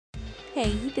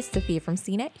Hey, this is Sophia from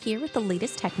CNET here with the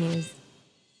latest tech news.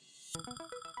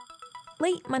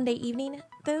 Late Monday evening,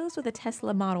 those with a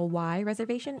Tesla Model Y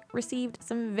reservation received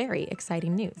some very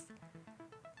exciting news.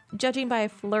 Judging by a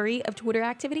flurry of Twitter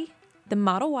activity, the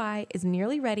Model Y is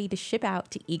nearly ready to ship out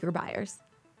to eager buyers.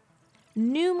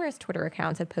 Numerous Twitter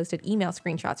accounts have posted email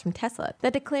screenshots from Tesla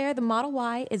that declare the Model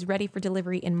Y is ready for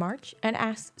delivery in March and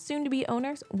asks soon-to-be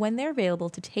owners when they're available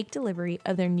to take delivery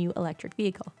of their new electric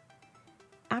vehicle.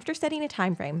 After setting a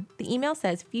time frame, the email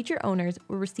says future owners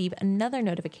will receive another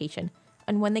notification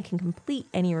on when they can complete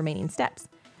any remaining steps,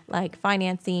 like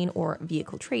financing or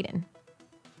vehicle trade-in.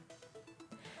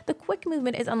 The quick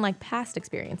movement is unlike past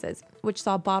experiences, which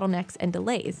saw bottlenecks and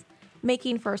delays,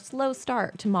 making for a slow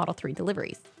start to Model 3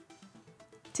 deliveries.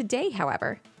 Today,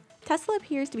 however, Tesla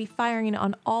appears to be firing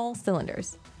on all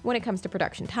cylinders when it comes to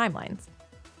production timelines.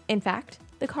 In fact,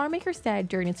 the carmaker said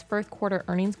during its first quarter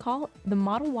earnings call, the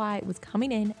Model Y was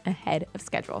coming in ahead of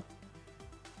schedule.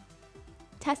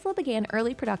 Tesla began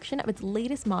early production of its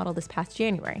latest model this past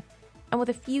January, and with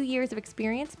a few years of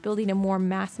experience building a more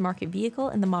mass-market vehicle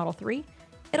in the Model 3,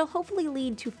 it'll hopefully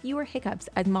lead to fewer hiccups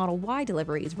as Model Y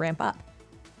deliveries ramp up.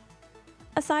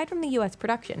 Aside from the US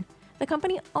production, the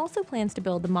company also plans to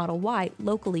build the Model Y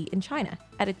locally in China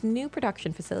at its new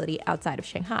production facility outside of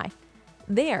Shanghai.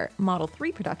 There, Model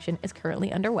 3 production is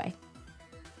currently underway.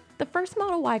 The first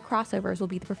Model Y crossovers will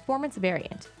be the performance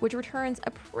variant, which returns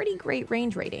a pretty great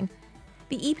range rating.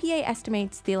 The EPA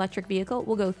estimates the electric vehicle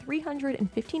will go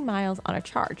 315 miles on a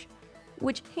charge,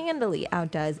 which handily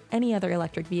outdoes any other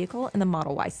electric vehicle in the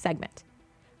Model Y segment.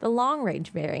 The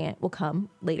long-range variant will come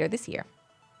later this year.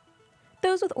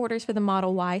 Those with orders for the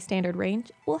Model Y standard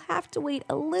range will have to wait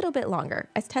a little bit longer,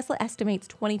 as Tesla estimates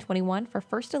 2021 for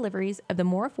first deliveries of the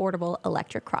more affordable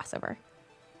electric crossover.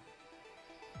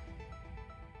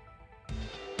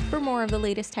 For more of the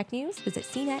latest tech news, visit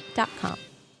cnet.com.